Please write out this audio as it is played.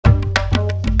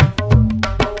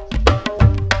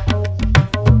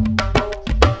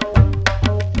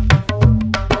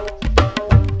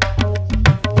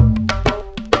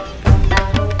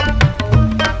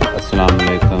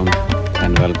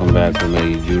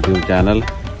YouTube channel.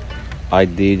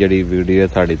 अज की जी video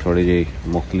sari थोड़ी जी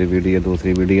मुख्तलिफ वीडियो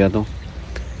दूसरी वीडियो तो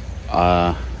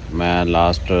मैं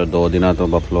लास्ट 2 दिन तो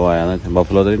बफलो आया था,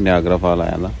 बफलो तो नियागरा फॉल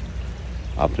आया था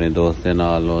अपने दोस्त के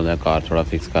नाल। कार थोड़ा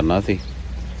फिक्स करना सी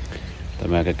तो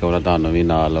मैं क्यों ना तुहानू भी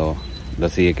नाल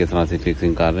दसीए किस तरह असीं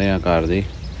फिक्सिंग कर रहे हैं कार की।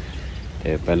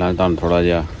 तो पहला तुहानू थोड़ा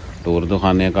जिहा टूर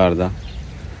दिखाने कार का।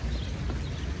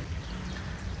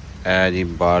 यह जी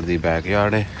बाहर की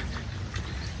बैकयार्ड है,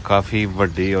 काफ़ी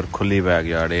वड्डी और खुली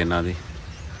बैकयार्ड है इन्हां दी,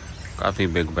 काफ़ी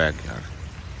बिग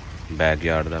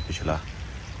बैकयार्ड का पिछला।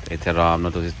 इत्थे आराम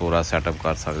नाल तुसीं पूरा सैटअप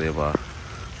कर सकते हो बाहर।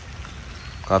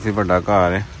 काफ़ी वड्डा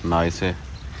घर है, नाइस है।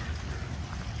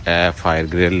 यह फायर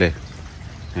ग्रिल है,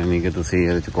 यानी कि तुसीं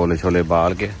इहदे च कोले छोले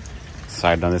बाल के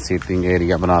साइडां दे सीटिंग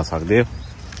एरिया बना सकते हो।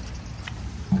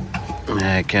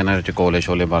 इन्हां च कोले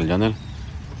छोले बन जांदे ने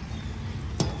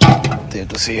ते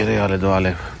तुसीं इहदे आले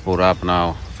दुआले पूरा अपना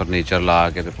फर्नीचर ला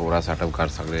के तो पूरा सैटअप कर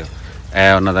सकते हो।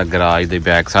 यह उन्हों का गराज की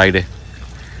बैक साइड है।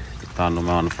 तुहानू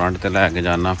मैं फ्रंट ते लैके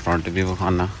जाना, फ्रंट भी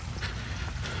विखाना।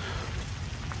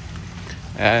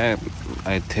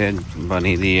 इत्थे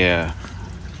बनी दी है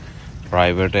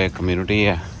प्राइवेट कम्यूनिटी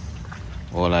है,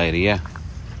 ओला एरिया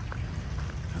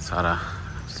सारा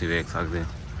तुसीं वेख सकते हो।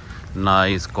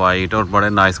 नाइस क्वाइट और बड़े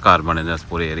नाइस घर बने दे इस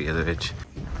पूरे एरिया दे विच।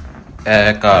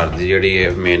 यह घर की जिहड़ी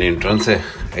मेन एंट्रेंस है,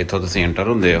 इत्थों तुसीं एंटर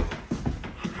हुंदे हो।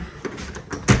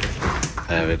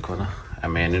 यह वेखो ना, यह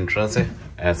मेन एंट्रेंस है।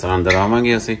 इस तरह अंदर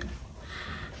आवांगे असीं।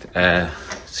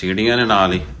 सीढ़ियां ने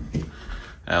नाल ही,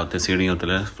 उत्ते सीढ़ियां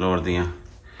उतले फ्लोर दियां।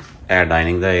 यह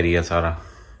डाइनिंग का एरिया सारा।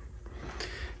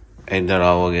 इधर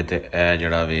आओगे तो यह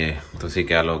जिहड़ा भी तुसीं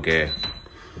कह लो कि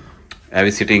यह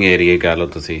भी सिटिंग एरिया कह लो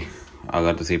तुसीं।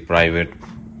 अगर तुसीं प्राइवेट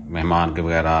मेहमान के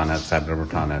वगैरह आना, सैलर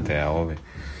बिठाना तो आओगे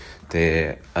तो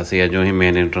असीं अजों ही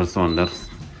मेन एंट्रेंस तो अंदर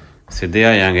सीधे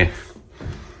आ जाएंगे।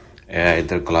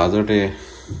 इधर क्लाजट है,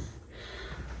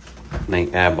 नहीं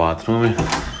यह बाथरूम है।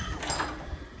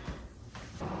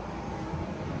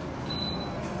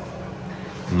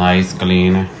 नाइस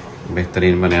क्लीन है,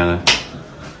 बेहतरीन बनया।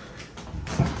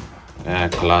 यह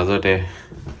क्लाजट है।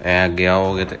 यह अगे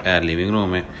आओगे तो यह लिविंग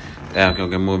रूम है। यह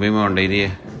क्योंकि मूविंग होने डी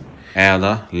है, यह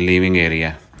उहदा लिविंग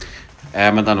एरिया।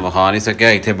 यह मैं तुहानू विखा नहीं सकिया।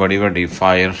 इत्थे बड़ी वड्डी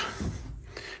फायर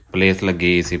प्लेस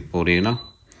लगी सी पूरी ना,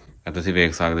 तुसीं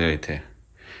वेख सकते हो। इत्थे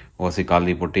वो असीं कल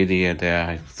ही पुट्टी दी है तो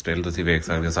स्टिल तुसीं वेख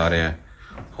सकते हो सारे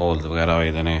होल्स वगैरह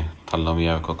होए ने। थल्लों भी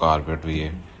आखो कारपेट भी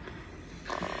है।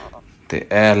 तो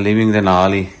यह लिविंग के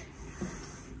नाल ही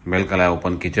बिल्कुल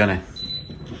ओपन किचन है।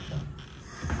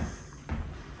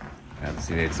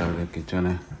 तुसीं वेख सकते हो किचन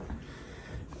है।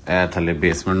 यह थल्ले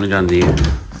बेसमेंट नूं जांदी है,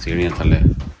 सीढ़ियां थल्ले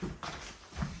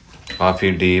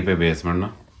काफ़ी डीप है बेसमेंट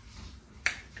ना।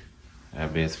 यह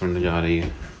बेसमेंट नूं जा रही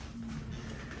है।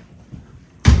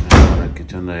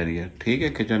 किचन का एरिया ठीक है,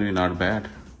 किचन भी नॉट बैड,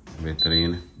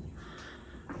 बेहतरीन है।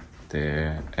 तो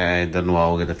इधर नूं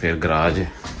आओगे तो फिर गराज है।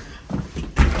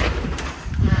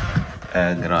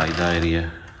 गराज का एरिया,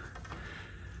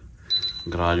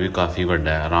 गराज भी काफ़ी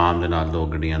वड्डा है, आराम दे नाल 2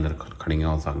 गड्डियां अंदर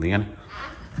खड़ियां हो सकदियां ने।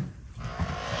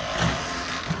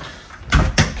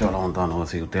 चलो हम तुहानू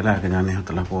असीं उत्ते लैके जाने,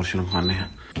 उत्तला पोर्शन विखाने।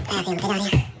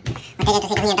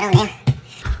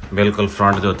 बिल्कुल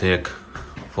फ्रंट जो उत्थे एक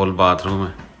फुल बाथरूम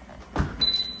है।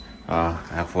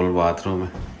 फुल बाथरूम है,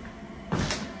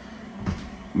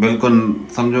 बिल्कुल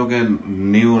समझो कि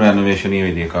न्यू रेनोवेशन ही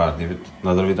हुई थी घर की।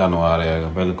 नज़र भी तुहानू आ रहा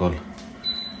है, बिल्कुल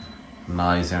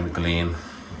नाइस एंड क्लीन।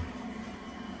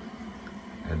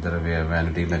 इधर भी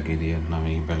वैनिटी लगी दी है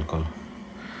नवी, बिल्कुल।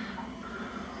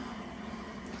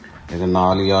 इधर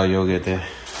नाल ही आ जाओगे तो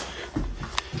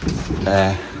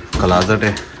क्लाजट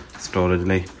है स्टोरेज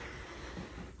लई,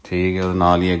 ठीक है।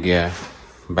 नाल ही अगे है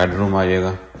बैडरूम आ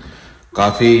जाएगा।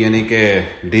 काफ़ी यानी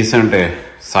कि डिसेंट है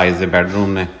साइज के बैडरूम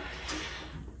ने।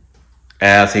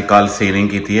 असीं कल सीलिंग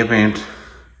की है पेंट,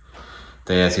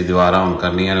 तो असीं दीवारां हुण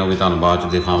करनियां ने, वो भी तुहानू बाद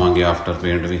च दिखावांगे आफ्टर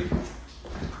पेंट भी।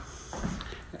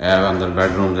 अंदर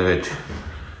बैडरूम दे विच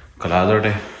क्लाजट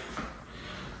है,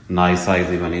 नाइस साइज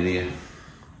की बनी दी है।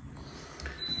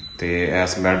 तो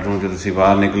इस बैडरूम जो तुसीं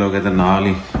बाहर निकलोगे तो नाल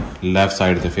ही लैफ्ट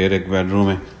साइड से फिर एक बैडरूम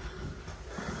है।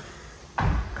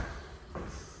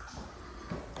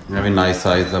 यह भी नाइस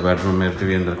साइज का बैडरूम, मेरे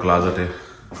भी अंदर क्लाजट है।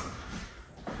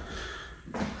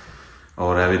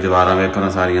 और यह भी दीवारां वेखो ना,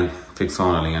 सारियां फिक्स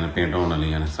होने वाली ने, पेंट होने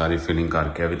वाली ने, सारी फिलिंग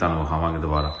करके भी तुहानू विखावांगे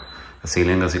दोबारा।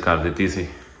 सीलिंग असीं कर दी सी।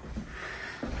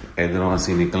 इधरों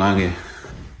असीं निकलांगे,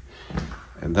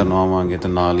 इधर नूं आवांगे तो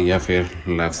नाल ही फिर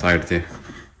लैफ्ट साइड से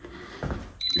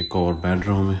एक और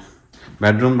बैडरूम है।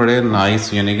 बैडरूम बड़े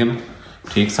नाइस यानी कि ना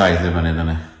ठीक साइज के बने दे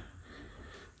ने।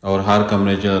 और हर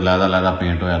कमरे च लैदा लैदा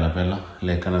पेंट होया था पहला,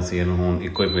 लेकिन असीं इहनूं हुण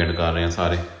इक्को ही पेंट कर रहे हैं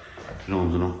सारे।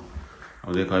 रूम्स ਨੂੰ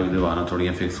ਉਹਦੇ ਕਾਫੀ ਦੀਵਾਰਾਂ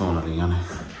ਥੋੜ੍ਹੀਆਂ ਫਿਕਸ ਹੋਣ ਵਾਲੀਆਂ ਨੇ।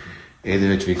 ਇਹਦੇ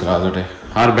ਵਿੱਚ ਵੀ ਕਲਾਜ਼ਟ ਹੈ,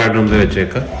 ਹਰ ਬੈਡਰੂਮ ਦੇ ਵਿੱਚ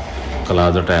ਇੱਕ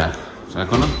ਕਲਾਜ਼ਟ ਹੈ।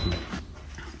 ਦੇਖੋ ਨਾ,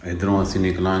 ਇੱਧਰੋਂ ਅਸੀਂ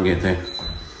ਨਿਕਲਾਂਗੇ ਤੇ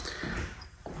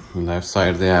ਲੈਫਟ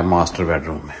ਸਾਈਡ ਤੇ ਹੈ ਮਾਸਟਰ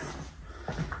ਬੈਡਰੂਮ ਹੈ,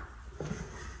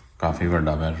 ਕਾਫੀ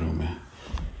ਵੱਡਾ ਬੈਡਰੂਮ ਹੈ।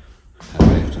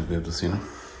 ਦੇਖ ਸਕਦੇ ਹੋ ਤੁਸੀਂ ਨਾ,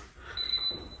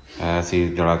 ਅਸੀਂ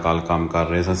ਜਿਹੜਾ ਕੱਲ੍ਹ ਕੰਮ ਕਰ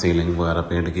ਰਹੇ ਸਾਂ ਸੀਲਿੰਗ ਵਗੈਰਾ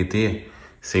ਪੇਂਟ ਕੀਤੀ ਹੈ,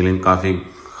 ਸੀਲਿੰਗ ਕਾਫੀ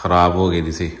ख़राब हो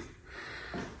गई सी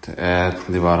ते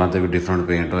दीवारां ते भी डिफरेंट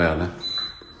पेंट होया है,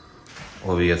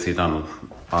 वो भी असी तुहानू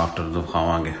आफ्टर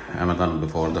दिखावांगे। मैं तुहानू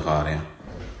बिफोर दिखा रहा।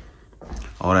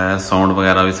 और साउंड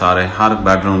वगैरह भी सारे हर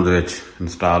बैडरूम दे विच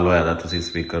इंस्टॉल होया दा, तुसी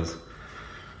स्पीकर्स।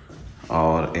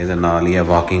 और इहदे नाल ही है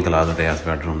वॉकिंग क्लाज़ट है इस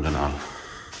बैडरूम दे नाल।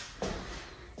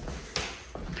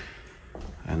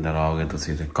 अंदर आओगे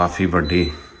तुसी ते काफ़ी वड्डी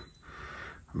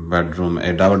बैडरूम,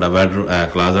 एडा वड्डा बैडरूम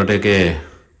क्लाज़ट है कि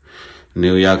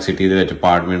न्यूयॉर्क सिटी के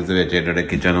अपार्टमेंट्स के एडे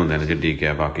किचन होंगे ने जी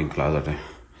क्या वॉकिंग क्लाज़ट है।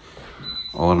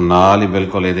 और नाल ही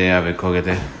बिल्कुल ये वेखोगे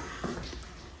तो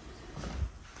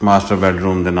मास्टर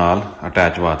बेडरूम के नाल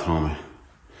अटैच बाथरूम है,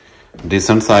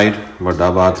 डिसेंट साइड वड्डा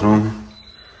बाथरूम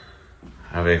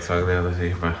वेख सकते हो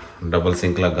तुसीं, डबल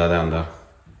सिंक लगा था अंदर।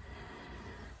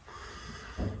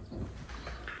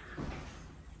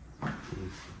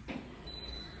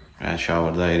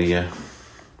 शावर का एरिया,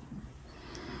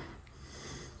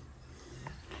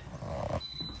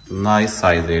 नाइस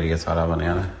साइज एरिया सारा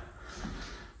बनया है।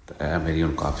 तो यह मेरी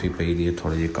हम काफ़ी पई दी है,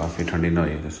 थोड़ी जी काफ़ी ठंडी ना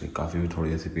होई, इसलिए काफ़ी भी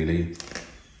थोड़ी असी पी ली।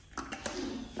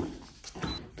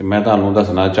 तो मैं तुहानू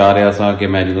दसना चाह रहा था कि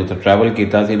मैं जो ट्रैवल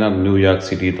किया ना न्यूयॉर्क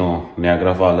सिटी तो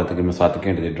नियागरा फॉल तकरीबन 7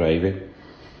 घंटे की ड्राइव है,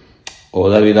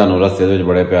 वह भी तुहानू रस्ते में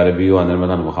बड़े प्यारे व्यू आते मैं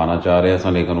तुहानू विखाना चाह रहा था,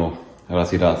 लेकिन वो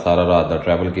असी सारा रात का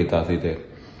ट्रैवल किया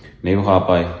नहीं विखा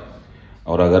पाए।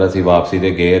 और अगर असी वापसी से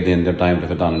गए दिन के टाइम तो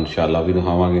फिर तुहानू इंशाअल्लाह भी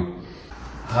दिखावांगे।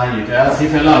 हाँ जी, तो असी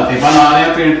फिलहाल टेपा ला रहे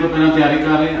हैं, पेंट तो पहले तैयारी कर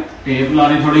रहे हैं। टेप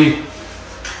लानी थोड़ी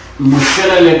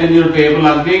मुश्किल है, लेकिन जो टेप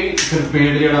लग गई फिर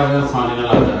पेंट जो आसानी में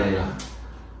लगता रहेगा।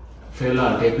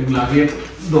 फिलहाल टेपिंग ला के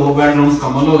 2 बेडरूम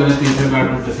कमल हो गए, 3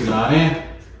 बेडरूम असी ला रहे हैं।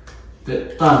 तो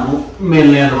तुहानू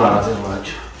मिलने हैं दोबारा से बाद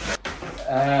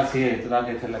असी इतना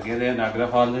कि इतने लगे दे नायगरा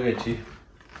फॉल के ही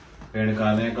पेंट कर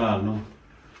रहे हैं घर नूं।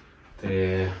 ते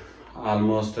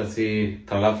आलमोस्ट असी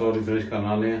थला फ्लोर भी फिनिश करने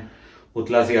वाले हैं,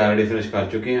 उतला असी ऑलरेडी फिनिश कर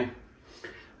चुके हैं,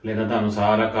 लेकिन तुहानू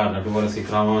सारा घर का टूर असी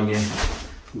करावांगे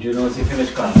जो असी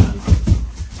फिनिश कर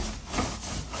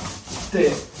ते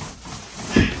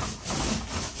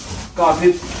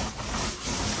काफ़ी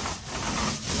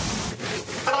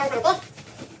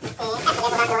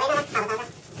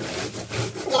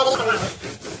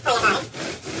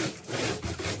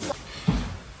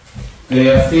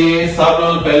सब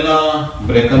नाल पहला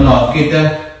ब्रेकर ऑफ किया,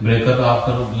 ब्रेकर ऑफ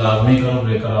करो, लाजमी करो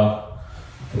ब्रेकर ऑफ।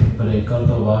 ब्रेकर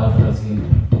तो बाद फिर असीं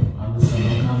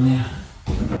अनसलो करने हैं।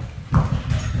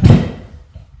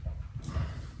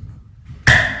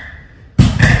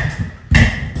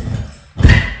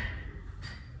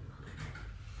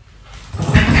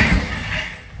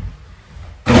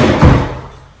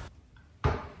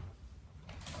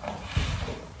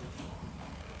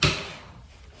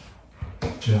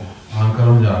 ऑन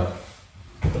करो जा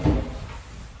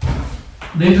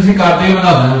नहीं तुम करते ही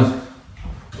बता देना,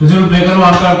 तुम ब्रेकर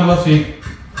ऑन कर दो बस ठीक।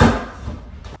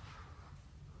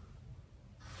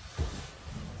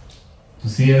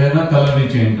 तुम ना कलर भी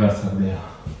चेंज कर सकते हो।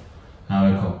 हाँ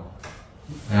देखो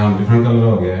हम डिफरेंट कलर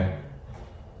हो गया है,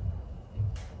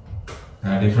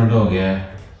 डिफरेंट हो गया है,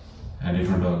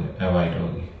 डिफरेंट हो गया, वाइट हो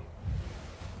गई।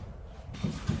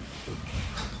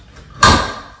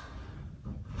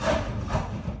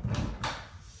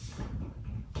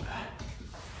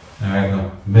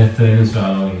 बेहतरीन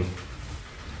इंस्टॉल हो गई।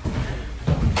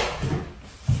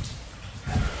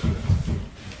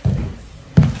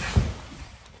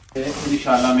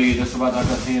 इंशाअल्लाह मेरी जो सुबह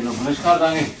तक असीं इहनूं फिनिश कर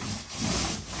देंगे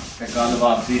ते कल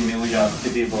वापसी न्यूयॉर्क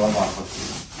सिटी वापस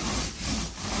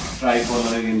ट्राई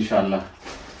कर लेंगे इंशाअल्लाह।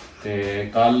 ते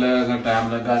कल अगर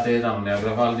टाइम लगा तो तुहानूं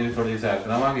नियागरा फॉल की भी थोड़ी सैर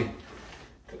करावांगे,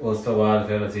 उस तो बाद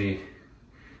फिर असीं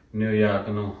न्यूयॉर्क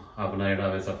नूं अपना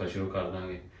जिहड़ा सफ़र शुरू कर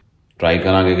देंगे। ट्राई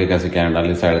करांगे कि कैसे कैनेडा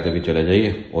वाली साइड पर भी चले जाइए,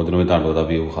 उधर भी तुहानूं दा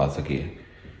व्यू खा सकीए।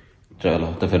 चलो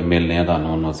तो फिर मिलने हैं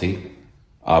तुहानूं असीं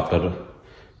आफ्टर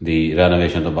दी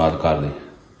रेनोवेशन तो बाद घर दी।